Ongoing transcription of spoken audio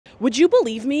Would you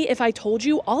believe me if I told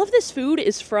you all of this food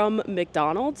is from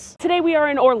McDonald's? Today we are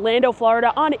in Orlando,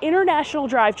 Florida on International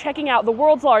Drive checking out the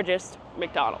world's largest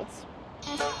McDonald's.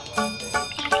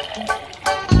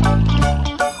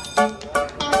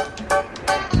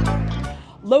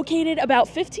 Located about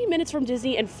 15 minutes from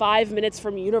Disney and 5 minutes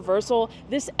from Universal,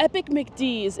 this Epic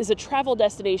McD's is a travel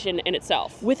destination in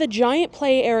itself. With a giant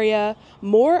play area,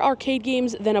 more arcade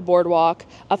games than a boardwalk,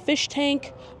 a fish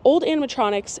tank, old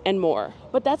animatronics, and more.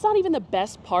 But that's not even the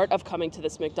best part of coming to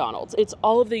this McDonald's. It's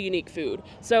all of the unique food.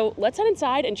 So let's head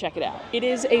inside and check it out. It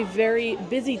is a very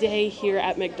busy day here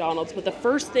at McDonald's, but the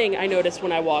first thing I noticed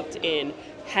when I walked in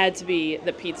had to be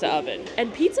the pizza oven.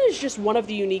 And pizza is just one of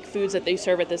the unique foods that they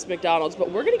serve at this McDonald's,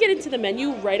 but we're gonna get into the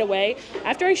menu right away.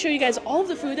 After I show you guys all of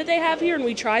the food that they have here and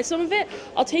we try some of it,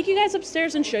 I'll take you guys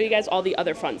upstairs and show you guys all the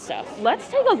other fun stuff. Let's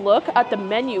take a look at the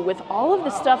menu with all of the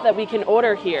stuff that we can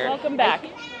order here. Welcome back.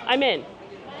 I'm in.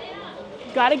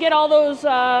 Gotta get all those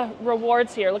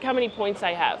rewards here. Look how many points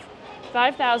I have.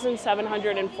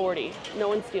 5,740. No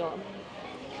one steal them.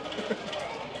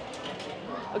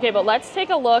 Okay, but let's take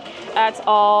a look at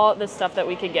all the stuff that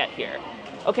we can get here.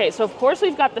 Okay, so of course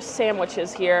we've got the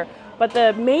sandwiches here, but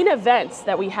the main events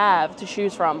that we have to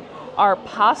choose from are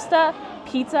pasta,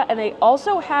 pizza, and they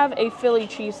also have a Philly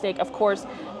cheesesteak. Of course,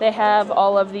 they have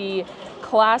all of the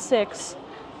classics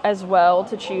as well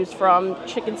to choose from.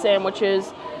 Chicken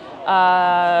sandwiches,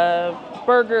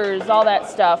 burgers, all that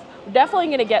stuff. We're definitely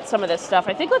gonna get some of this stuff.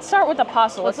 I think let's start with the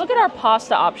pasta. Let's look at our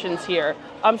pasta options here.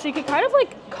 So you can kind of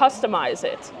like customize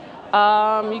it.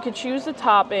 You could choose the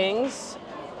toppings.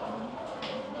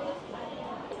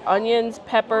 Onions,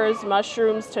 peppers,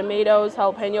 mushrooms, tomatoes,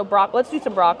 jalapeno, broccoli. Let's do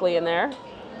some broccoli in there.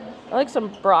 I like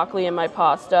some broccoli in my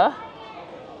pasta.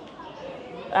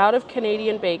 Out of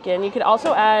Canadian bacon. You could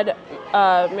also add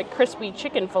McCrispy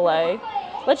chicken fillet.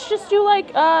 Let's just do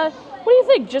like, what do you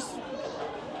think?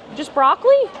 Just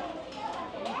broccoli?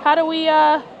 How do we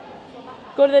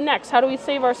go to the next? How do we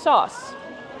save our sauce?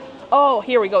 Oh,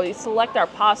 here we go. We select our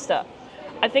pasta.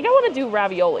 I think I want to do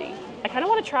ravioli. I kind of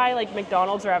want to try like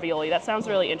McDonald's ravioli. That sounds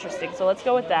really interesting. So let's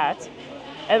go with that.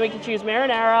 And we can choose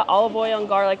marinara, olive oil and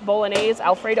garlic, bolognese,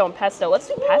 Alfredo, and pesto. Let's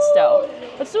do pesto.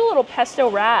 Let's do a little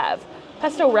pesto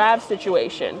rav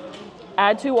situation.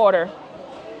 Add to order.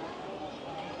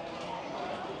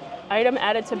 Item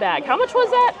added to bag. How much was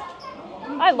that?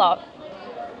 I love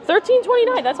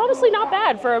 $13.29. That's honestly not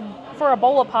bad for a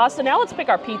bowl of pasta. Now let's pick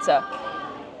our pizza.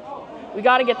 We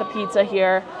got to get the pizza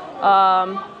here.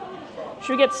 Should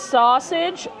we get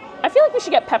sausage? I feel like we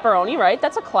should get pepperoni, right?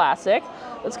 That's a classic.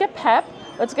 Let's get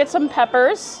Let's get some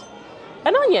peppers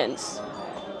and onions.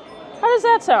 How does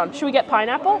that sound? Should we get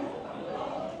pineapple?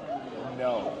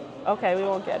 No. Okay, we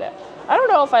won't get it. I don't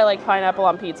know if I like pineapple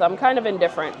on pizza. I'm kind of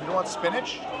indifferent. You don't want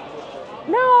spinach?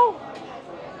 No.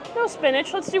 No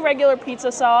spinach. Let's do regular pizza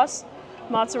sauce,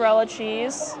 mozzarella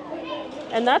cheese.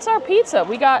 And that's our pizza.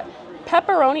 We got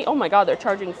pepperoni. Oh my God, they're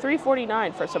charging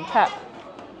 $3.49 for some pep.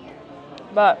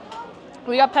 But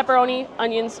we got pepperoni,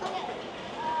 onions,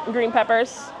 green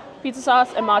peppers, pizza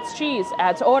sauce, and mozz cheese.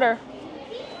 Add to order.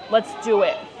 Let's do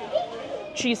it.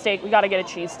 Cheesesteak. We got to get a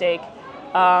cheesesteak.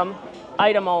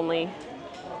 Item only.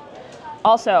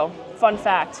 Also, fun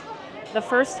fact. The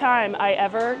first time I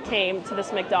ever came to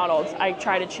this McDonald's, I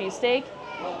tried a cheesesteak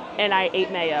and I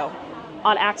ate mayo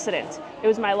on accident. It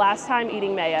was my last time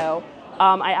eating mayo.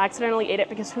 I accidentally ate it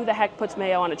because who the heck puts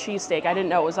mayo on a cheesesteak? I didn't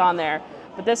know it was on there.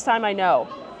 But this time I know.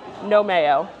 No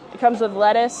mayo. It comes with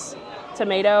lettuce,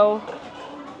 tomato,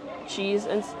 cheese,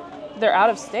 and they're out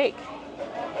of steak.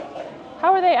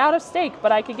 How are they out of steak,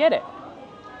 but I could get it?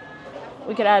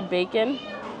 We could add bacon.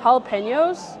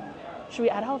 Jalapenos? Should we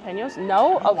add jalapenos?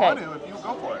 No? Okay. I want to if you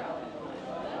go for it.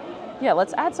 Yeah,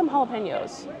 let's add some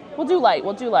jalapenos. We'll do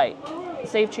light.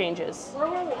 Save changes.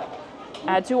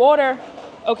 Add to order.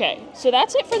 Okay, so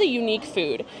that's it for the unique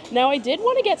food. Now I did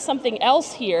want to get something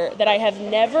else here that I have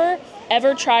never,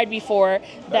 ever tried before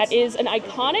that is an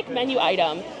iconic menu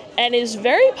item and is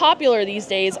very popular these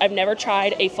days. I've never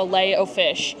tried a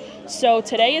Filet-O-Fish. So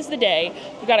today is the day.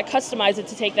 We've got to customize it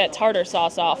to take that tartar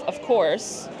sauce off, of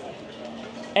course.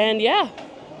 And yeah,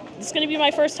 this is going to be my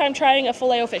first time trying a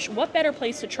Filet-O-Fish. What better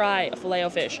place to try a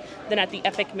Filet-O-Fish than at the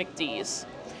Epic McD's?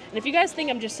 And if you guys think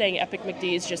I'm just saying Epic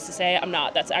McD's just to say it, I'm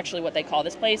not. That's actually what they call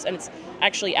this place, and it's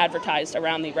actually advertised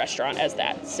around the restaurant as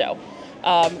that. So,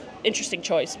 interesting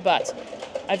choice. But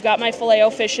I've got my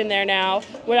Filet-O-Fish in there now.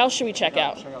 What else should we check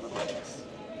out? Check out the breakfast.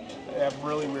 They have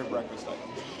really weird breakfast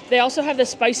items. They also have the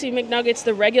spicy McNuggets,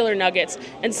 the regular nuggets,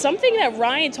 and something that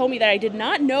Ryan told me that I did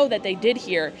not know that they did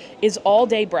here is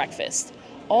all-day breakfast.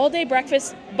 All-day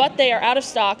breakfast, but they are out of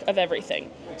stock of everything.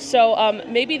 So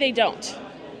maybe they don't.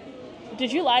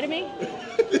 Did you lie to me?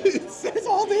 It says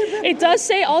all day breakfast. It does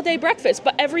say all day breakfast,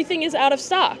 but everything is out of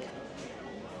stock.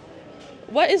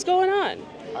 What is going on?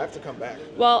 I have to come back.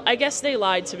 Well, I guess they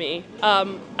lied to me.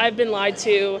 I've been lied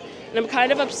to, and I'm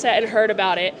kind of upset and hurt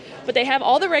about it. But they have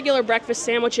all the regular breakfast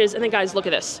sandwiches, and then guys, look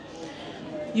at this.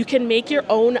 You can make your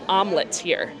own omelets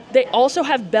here. They also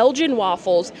have Belgian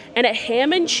waffles and a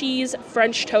ham and cheese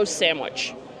French toast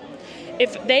sandwich.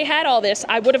 If they had all this,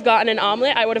 I would have gotten an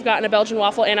omelet, I would have gotten a Belgian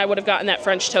waffle, and I would have gotten that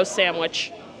French toast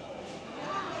sandwich.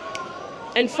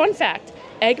 And fun fact,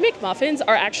 Egg McMuffins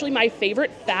are actually my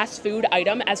favorite fast food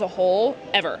item as a whole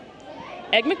ever.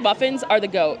 Egg McMuffins are the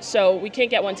GOAT, so we can't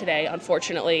get one today,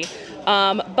 unfortunately.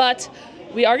 But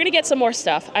we are gonna get some more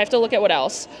stuff. I have to look at what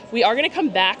else. We are gonna come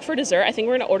back for dessert. I think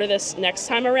we're gonna order this next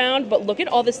time around, but look at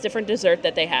all this different dessert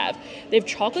that they have. They have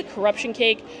chocolate corruption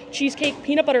cake, cheesecake,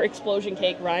 peanut butter explosion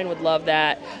cake. Ryan would love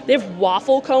that. They have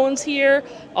waffle cones here,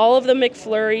 all of the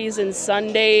McFlurries and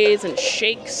sundaes and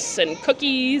shakes and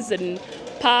cookies and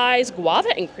pies, guava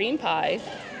and cream pie.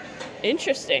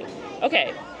 Interesting.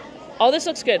 Okay. All this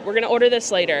looks good. We're gonna order this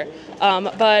later.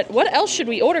 But what else should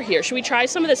we order here? Should we try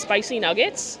some of the spicy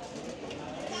nuggets?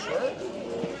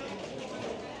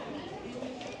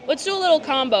 Let's do a little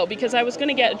combo because I was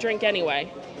gonna get a drink anyway.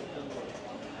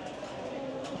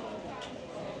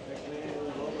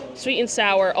 Sweet and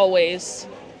sour, always.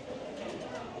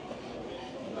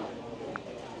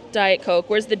 Diet Coke,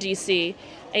 where's the DC?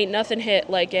 Ain't nothing hit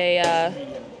like a,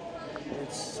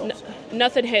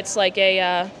 nothing hits like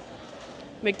a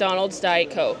McDonald's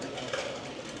Diet Coke.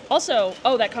 Also,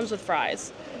 oh, that comes with fries.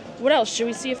 What else? Should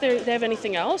we see if they have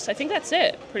anything else? I think that's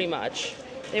it, pretty much.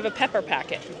 They have a pepper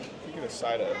packet. Get a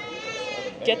side of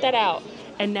Get that out.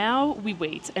 And now we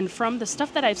wait. And from the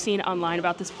stuff that I've seen online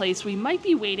about this place, we might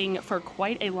be waiting for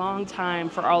quite a long time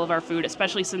for all of our food,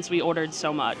 especially since we ordered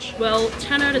so much. Well,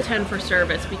 10 out of 10 for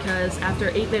service because after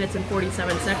 8 minutes and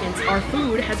 47 seconds, our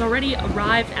food has already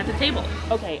arrived at the table.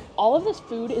 Okay, all of this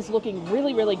food is looking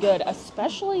really, really good,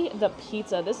 especially the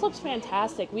pizza. This looks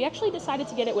fantastic. We actually decided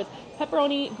to get it with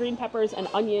pepperoni, green peppers, and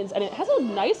onions, and it has a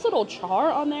nice little char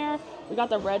on there. We got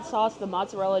the red sauce, the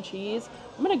mozzarella cheese.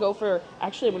 I'm gonna go for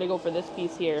this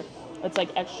piece here. It's like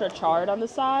extra charred on the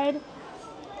side.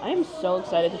 I am so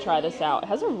excited to try this out. It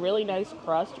has a really nice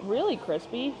crust, really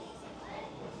crispy.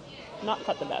 Not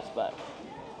cut the best, but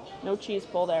no cheese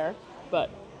pull there. But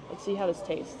let's see how this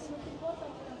tastes.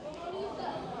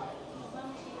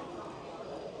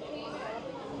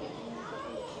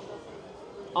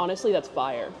 Honestly, that's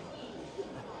fire.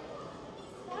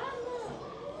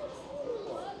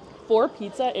 For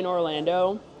pizza in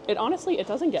Orlando, it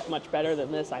doesn't get much better than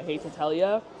this, I hate to tell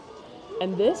you.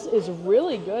 And this is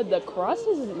really good. The crust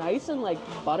is nice and like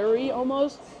buttery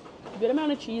almost. Good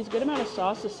amount of cheese, good amount of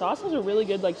sauce. The sauce has a really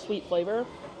good like sweet flavor.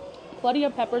 Plenty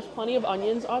of peppers, plenty of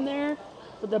onions on there.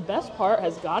 But the best part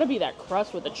has got to be that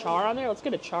crust with the char on there. Let's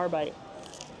get a char bite.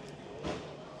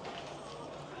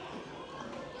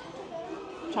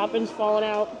 Toppings falling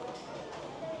out.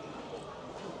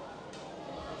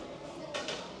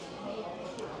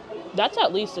 That's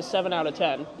at least a 7 out of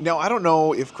 10. Now, I don't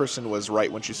know if Kristen was right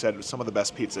when she said some of the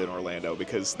best pizza in Orlando,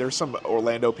 because there's some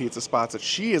Orlando pizza spots that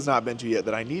she has not been to yet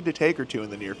that I need to take her to in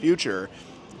the near future.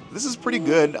 This is pretty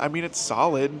good. I mean, it's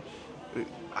solid.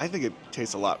 I think it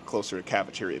tastes a lot closer to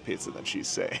cafeteria pizza than she's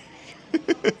saying.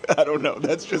 I don't know.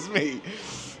 That's just me.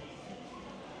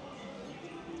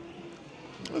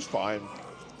 It's fine.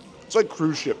 It's like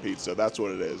cruise ship pizza. That's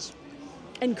what it is.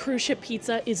 And cruise ship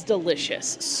pizza is delicious.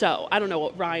 So, I don't know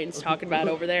what Ryan's talking about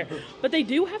over there. But they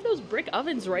do have those brick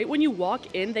ovens right when you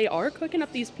walk in. They are cooking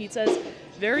up these pizzas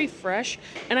very fresh.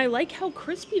 And I like how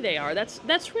crispy they are.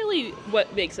 That's really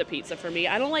what makes a pizza for me.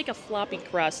 I don't like a floppy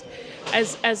crust.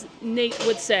 As Nate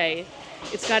would say,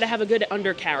 it's got to have a good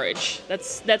undercarriage.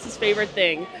 That's his favorite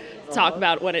thing to talk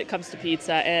about when it comes to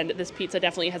pizza. And this pizza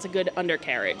definitely has a good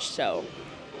undercarriage. So,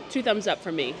 2 thumbs up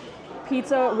from me.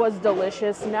 Pizza was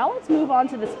delicious. Now let's move on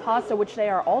to this pasta, which they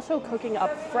are also cooking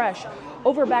up fresh.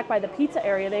 Over back by the pizza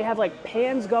area, they have like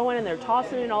pans going and they're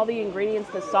tossing in all the ingredients,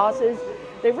 the sauces.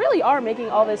 They really are making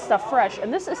all this stuff fresh.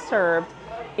 And this is served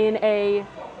in a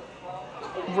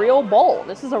real bowl.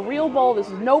 This is a real bowl. This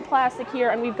is no plastic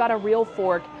here. And we've got a real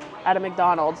fork at a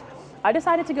McDonald's. I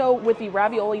decided to go with the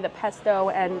ravioli, the pesto,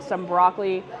 and some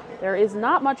broccoli. There is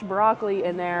not much broccoli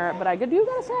in there, but I do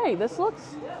gotta say, this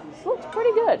looks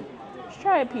pretty good. Let's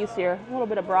try a piece here. A little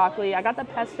bit of broccoli. I got the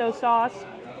pesto sauce.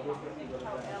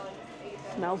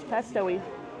 Smells pesto-y.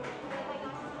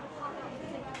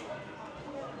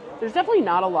 There's definitely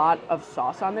not a lot of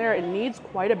sauce on there. It needs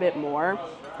quite a bit more.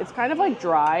 It's kind of like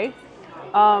dry.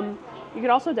 You can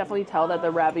also definitely tell that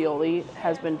the ravioli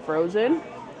has been frozen.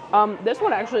 This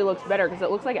one actually looks better because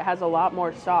it looks like it has a lot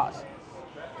more sauce.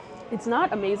 It's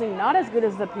not amazing, not as good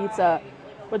as the pizza,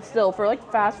 but still, for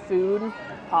like fast food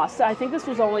pasta, I think this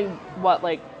was only, what,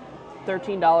 like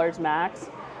 $13 max.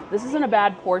 This isn't a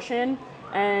bad portion,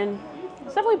 and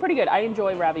it's definitely pretty good. I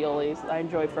enjoy raviolis. I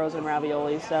enjoy frozen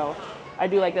raviolis, so I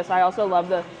do like this. I also love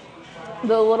the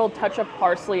little touch of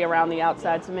parsley around the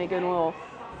outside to make it a little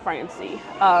fancy.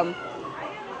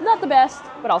 Not the best,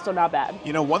 but also not bad.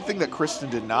 You know, one thing that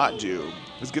Kristen did not do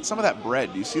is get some of that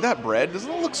bread. Do you see that bread?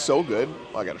 Doesn't it look so good?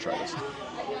 Oh, I gotta try this.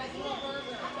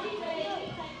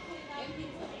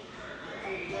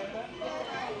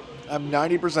 I'm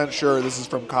 90% sure this is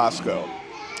from Costco.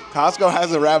 Costco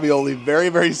has a ravioli very,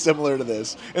 very similar to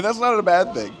this, and that's not a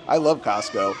bad thing. I love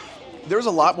Costco. There's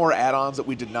a lot more add-ons that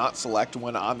we did not select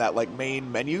when on that like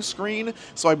main menu screen.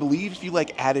 So I believe if you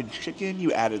like added chicken,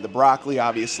 you added the broccoli,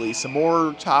 obviously, some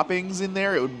more toppings in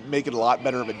there, it would make it a lot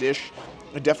better of a dish.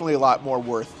 And definitely a lot more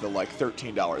worth the like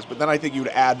 $13. But then I think you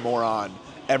would add more on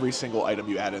every single item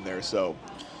you add in there. So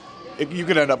you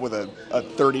could end up with a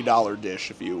 $30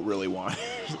 dish if you really want.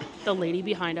 The lady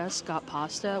behind us got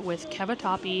pasta with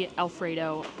cavatappi,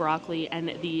 Alfredo, broccoli, and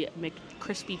the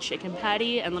McCrispy chicken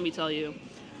patty. And let me tell you,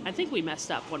 I think we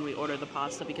messed up when we ordered the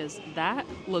pasta because that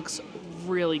looks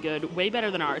really good. Way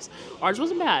better than ours. Ours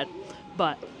wasn't bad,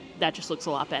 but that just looks a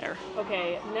lot better.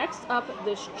 Okay, next up,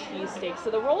 this cheesesteak.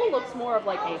 So the roll looks more of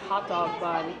like a hot dog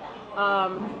bun.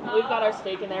 We've got our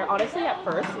steak in there. Honestly, at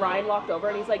first, Ryan walked over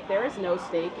and he's like, there is no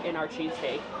steak in our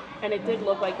cheesesteak. And it did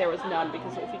look like there was none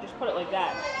because if you just put it like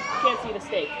that, you can't see the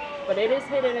steak. But it is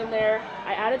hidden in there.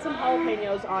 I added some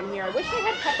jalapenos on here. I wish they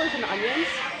had peppers and onions.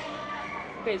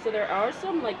 Okay, so there are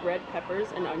some like red peppers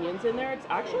and onions in there. It's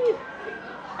actually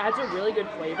adds a really good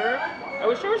flavor. I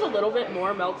wish there was a little bit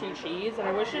more melty cheese, and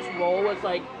I wish this roll was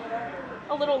like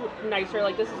a little nicer.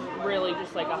 Like this is really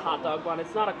just like a hot dog bun.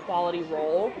 It's not a quality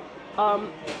roll,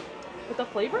 but the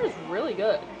flavor is really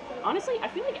good. Honestly, I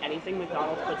feel like anything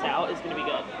McDonald's puts out is going to be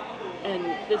good, and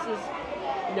this is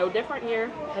no different here.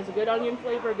 Has a good onion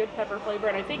flavor, a good pepper flavor,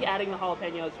 and I think adding the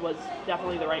jalapenos was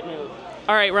definitely the right move.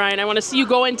 All right, Ryan, I want to see you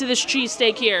go into this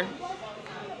cheesesteak here.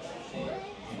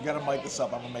 You gotta mic this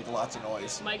up. I'm gonna make lots of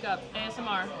noise. Mic up,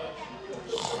 ASMR.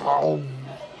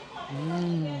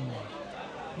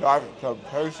 That's some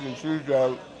tasty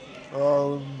cheesesteak.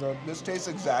 This tastes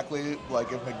exactly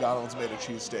like if McDonald's made a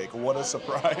cheesesteak. What a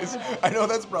surprise. I know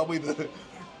that's probably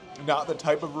not the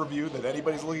type of review that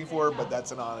anybody's looking for, but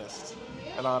that's an honest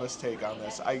take on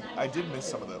this. I did miss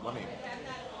some of them. Let me.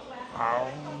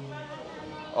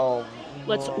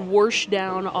 Let's wash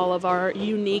down all of our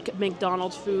unique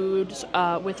McDonald's foods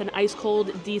with an ice cold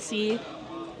DC.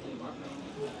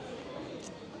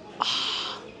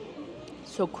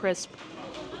 So crisp.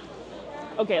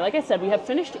 Okay, like I said, we have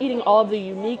finished eating all of the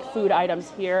unique food items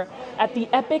here at the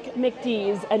Epic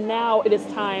McD's, and now it is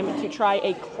time to try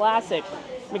a classic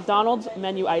McDonald's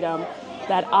menu item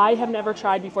that I have never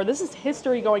tried before. This is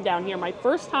history going down here. My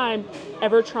first time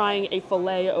ever trying a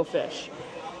Filet-O-Fish.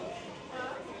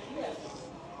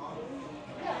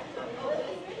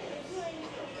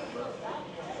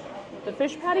 The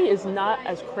fish patty is not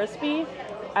as crispy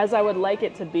as I would like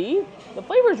it to be. The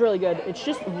flavor is really good. It's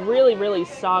just really, really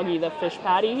soggy, the fish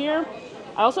patty here.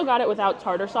 I also got it without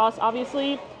tartar sauce,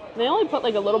 obviously. They only put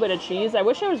like a little bit of cheese. I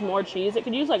wish there was more cheese. It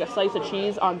could use like a slice of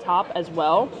cheese on top as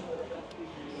well.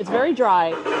 It's very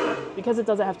dry because it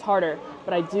doesn't have tartar,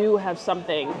 but I do have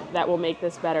something that will make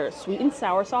this better. Sweet and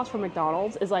sour sauce from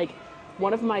McDonald's is like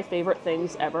one of my favorite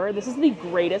things ever. This is the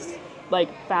greatest like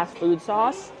fast food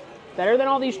sauce. Better than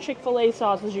all these Chick-fil-A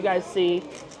sauces you guys see.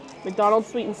 McDonald's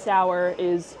sweet and sour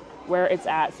is where it's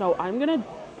at. So I'm gonna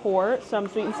pour some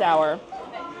sweet and sour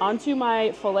onto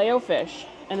my Filet-O-Fish.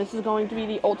 And this is going to be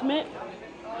the ultimate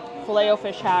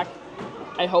Filet-O-Fish hack,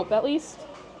 I hope at least.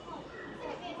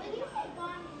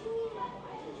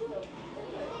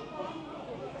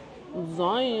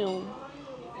 Zion.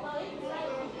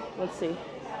 Let's see.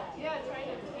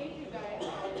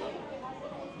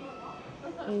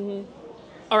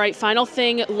 All right, final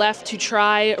thing left to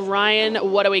try. Ryan,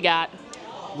 what do we got?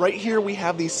 Right here we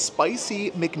have these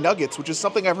spicy McNuggets, which is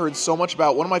something I've heard so much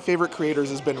about. One of my favorite creators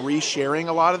has been resharing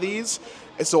a lot of these.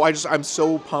 And so I'm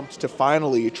so pumped to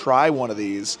finally try one of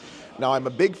these. Now I'm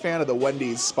a big fan of the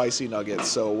Wendy's spicy nuggets,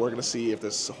 so we're gonna see if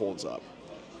this holds up.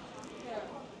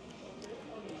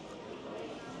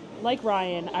 Like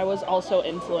Ryan, I was also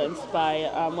influenced by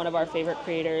one of our favorite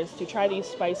creators to try these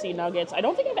spicy nuggets. I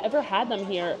don't think I've ever had them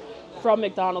here from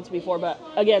McDonald's before, but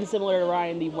again, similar to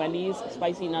Ryan, the Wendy's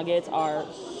spicy nuggets are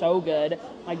so good.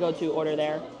 My go-to order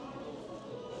there.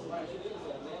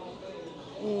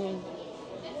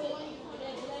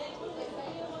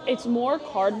 It's more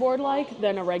cardboard-like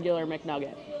than a regular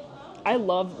McNugget. I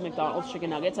love McDonald's chicken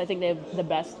nuggets. I think they have the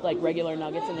best like regular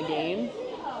nuggets in the game,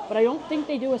 but I don't think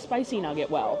they do a spicy nugget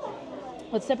well.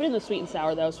 Let's step it in the sweet and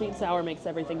sour though. Sweet and sour makes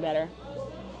everything better.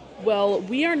 Well,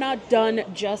 we are not done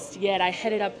just yet. I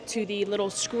headed up to the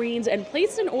little screens and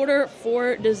placed an order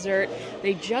for dessert.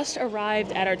 They just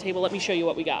arrived at our table. Let me show you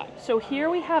what we got. So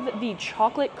here we have the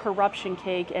chocolate corruption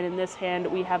cake, and in this hand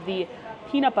we have the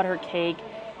peanut butter cake,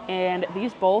 and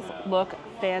these both look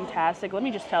fantastic. Let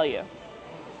me just tell you,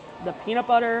 the peanut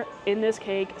butter in this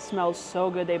cake smells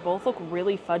so good. They both look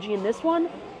really fudgy, and this one,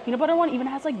 peanut butter one, even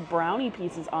has like brownie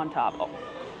pieces on top. Oh.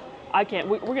 I can't,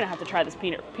 we're gonna have to try this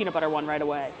peanut butter one right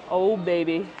away. Oh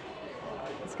baby.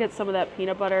 Let's get some of that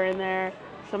peanut butter in there,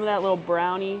 some of that little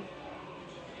brownie.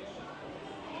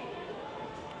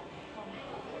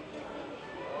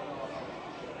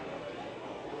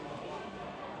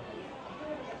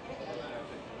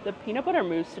 The peanut butter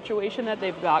mousse situation that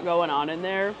they've got going on in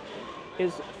there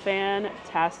is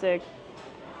fantastic.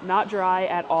 Not dry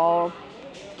at all.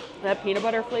 That peanut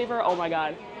butter flavor, oh my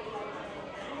God.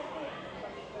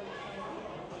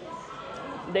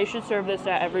 They should serve this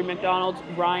at every McDonald's.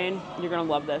 Ryan, you're gonna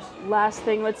love this. Last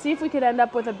thing, let's see if we could end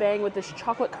up with a bang with this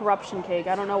chocolate corruption cake.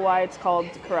 I don't know why it's called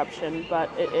corruption, but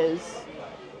it is.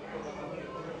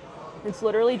 It's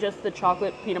literally just the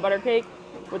chocolate peanut butter cake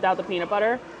without the peanut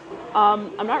butter.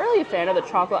 I'm not really a fan of the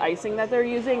chocolate icing that they're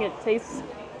using. It tastes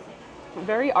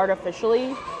very artificially.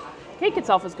 The cake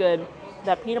itself is good.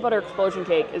 That peanut butter explosion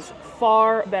cake is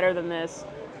far better than this.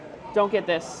 Don't get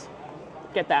this.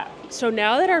 Get that. So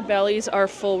now that our bellies are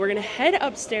full, we're gonna head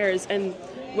upstairs, and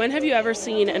when have you ever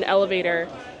seen an elevator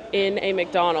in a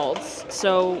McDonald's?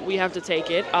 So we have to take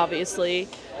it, obviously,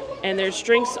 and there's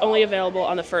drinks only available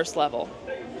on the first level.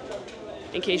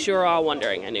 In case you were all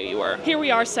wondering, I knew you were. Here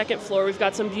we are, second floor. We've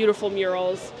got some beautiful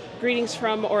murals. Greetings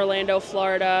from Orlando,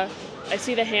 Florida. I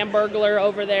see the Hamburglar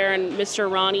over there and Mr.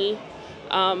 Ronnie.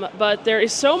 But there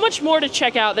is so much more to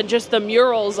check out than just the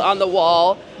murals on the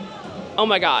wall. Oh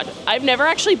my God, I've never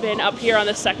actually been up here on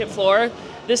the second floor.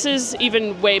 This is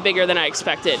even way bigger than I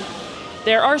expected.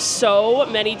 There are so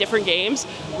many different games.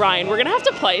 Ryan, we're gonna have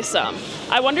to play some.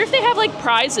 I wonder if they have like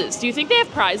prizes. Do you think they have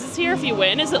prizes here if you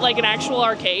win? Is it like an actual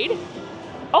arcade?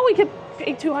 Oh, we could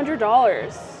pay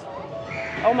 $200.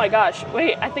 Oh my gosh,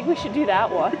 wait, I think we should do that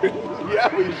one.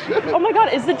 Yeah, we should. Oh my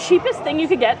God, is the cheapest thing you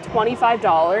could get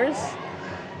 $25?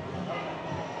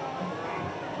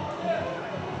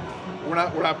 We're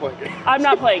not playing games. I'm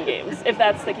not playing games, if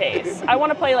that's the case. I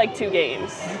want to play like 2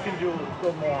 games. You can do a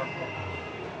little more.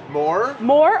 More?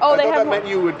 More? Oh, they have that more. meant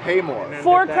you would pay more.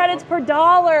 4 credits per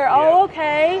dollar. Yeah. Oh,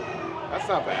 okay. That's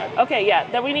not bad. Okay,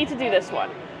 yeah, then we need to do this one.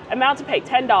 Amount to pay,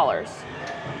 $10.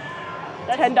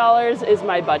 $10 is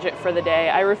my budget for the day.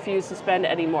 I refuse to spend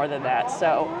any more than that,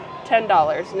 so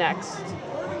 $10 next.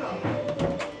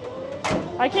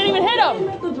 I can't even hit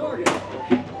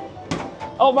him.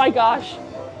 Oh my gosh.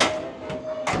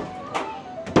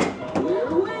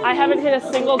 I haven't hit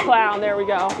a single clown. There we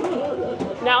go.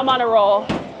 Now I'm on a roll.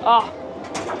 Oh.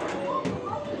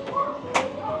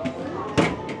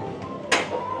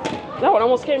 That one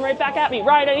almost came right back at me.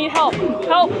 Ryan, I need help.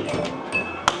 Help.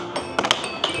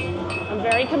 I'm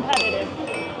very competitive.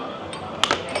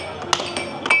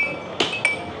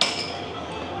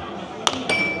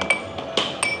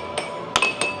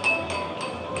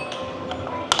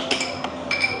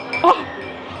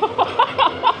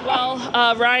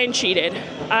 Well, Ryan cheated.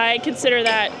 I consider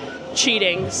that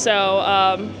cheating.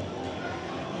 So,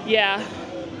 yeah.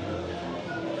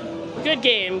 Good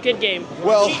game, good game.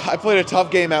 Well, I played a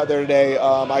tough game out there today.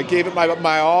 I gave it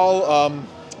my all.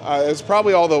 It was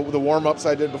probably all the warm-ups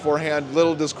I did beforehand.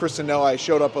 Little does Kristen know I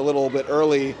showed up a little bit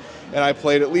early, and I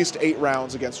played at least 8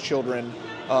 rounds against children.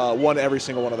 Won every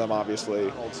single one of them, obviously.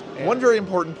 One very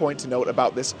important point to note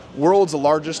about this world's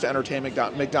largest entertainment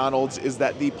McDonald's is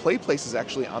that the play place is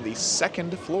actually on the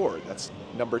 2nd floor. That's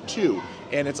number 2.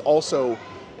 And it's also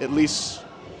at least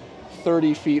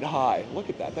 30 feet high. Look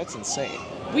at that. That's insane.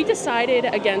 We decided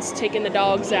against taking the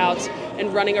dogs out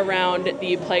and running around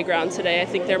the playground today. I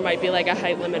think there might be like a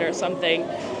height limit or something.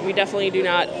 We definitely do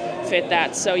not fit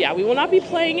that. So yeah, we will not be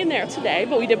playing in there today,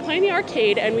 but we did play in the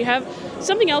arcade, and we have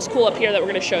something else cool up here that we're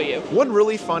going to show you. One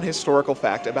really fun historical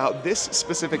fact about this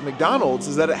specific McDonald's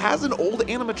is that it has an old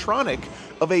animatronic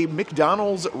of a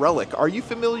McDonald's relic. Are you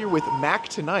familiar with Mac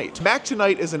Tonight? Mac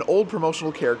Tonight is an old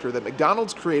promotional character that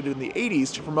McDonald's created in the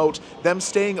 80s to promote them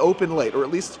staying open late, or at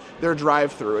least their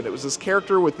drive-thru. And it was this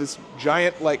character with this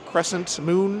giant like crescent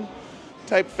moon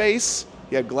type face.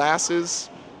 He had glasses.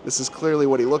 This is clearly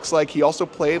what he looks like. He also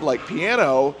played like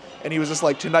piano, and he was this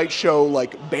like Tonight Show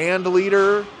like band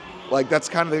leader. Like, that's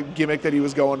kind of the gimmick that he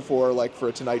was going for, like, for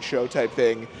a Tonight Show type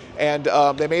thing. And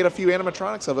they made a few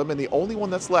animatronics of him, and the only one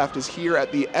that's left is here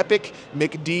at the Epic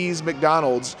McD's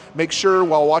McDonald's. Make sure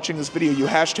while watching this video you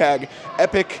hashtag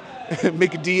Epic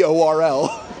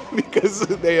McDORL because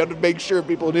they had to make sure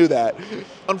people knew that.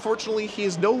 Unfortunately, he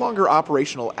is no longer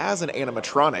operational as an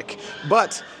animatronic,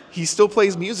 but he still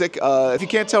plays music. If you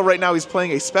can't tell right now, he's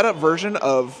playing a sped up version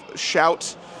of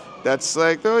Shout. That's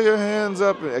like, throw your hands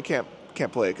up. I can't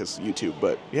play it because YouTube,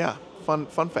 but yeah, fun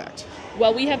fact.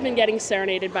 Well, we have been getting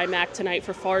serenaded by Mac tonight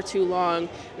for far too long,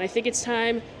 and I think it's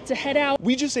time to head out.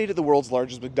 We just ate at the world's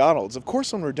largest McDonald's. Of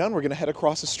course, when we're done, we're going to head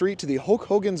across the street to the Hulk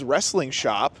Hogan's wrestling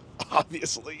shop,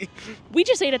 obviously. We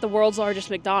just ate at the world's largest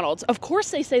McDonald's. Of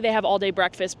course they say they have all-day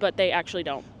breakfast, but they actually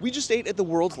don't. We just ate at the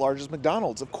world's largest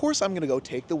McDonald's. Of course, I'm going to go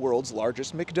take the world's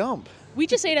largest McDump. We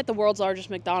just ate at the world's largest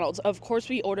McDonald's. Of course,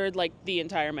 we ordered, like, the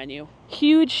entire menu.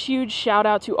 Huge shout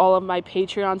out to all of my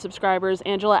Patreon subscribers: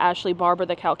 Angela, Ashley, Barbara,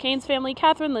 the Calcanes family,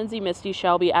 Catherine, Lindsay, Misty,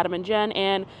 Shelby, Adam and Jen,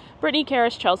 Ann, Brittany,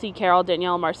 Karis, Chelsea, Carol,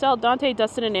 Danielle, Marcel, Dante,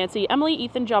 Dustin and Nancy, Emily,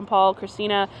 Ethan, John Paul,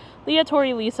 Christina, Leah,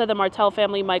 Tori, Lisa, the Martell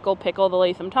family, Michael, Pickle, the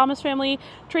Latham Thomas family,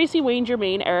 Tracy, Wayne,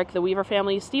 Jermaine, Eric, the Weaver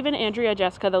family, Stephen, Andrea,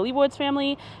 Jessica, the Leibowitz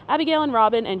family, Abigail and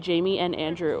Robin, and Jamie and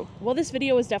Andrew. Well, this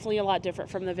video is definitely a lot different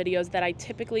from the videos that I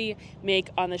typically make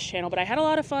on this channel, but I had a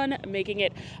lot of fun making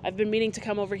it. I've been meaning to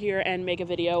come over here and make a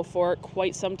video for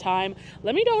quite some time.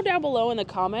 Let me know down below in the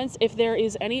comments if there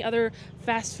is any other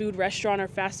fast food restaurant or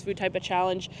fast food type of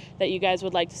challenge that you guys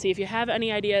would like to see. If you have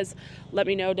any ideas, let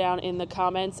me know down in the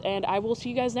comments, and I will see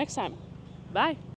you guys next time. Bye.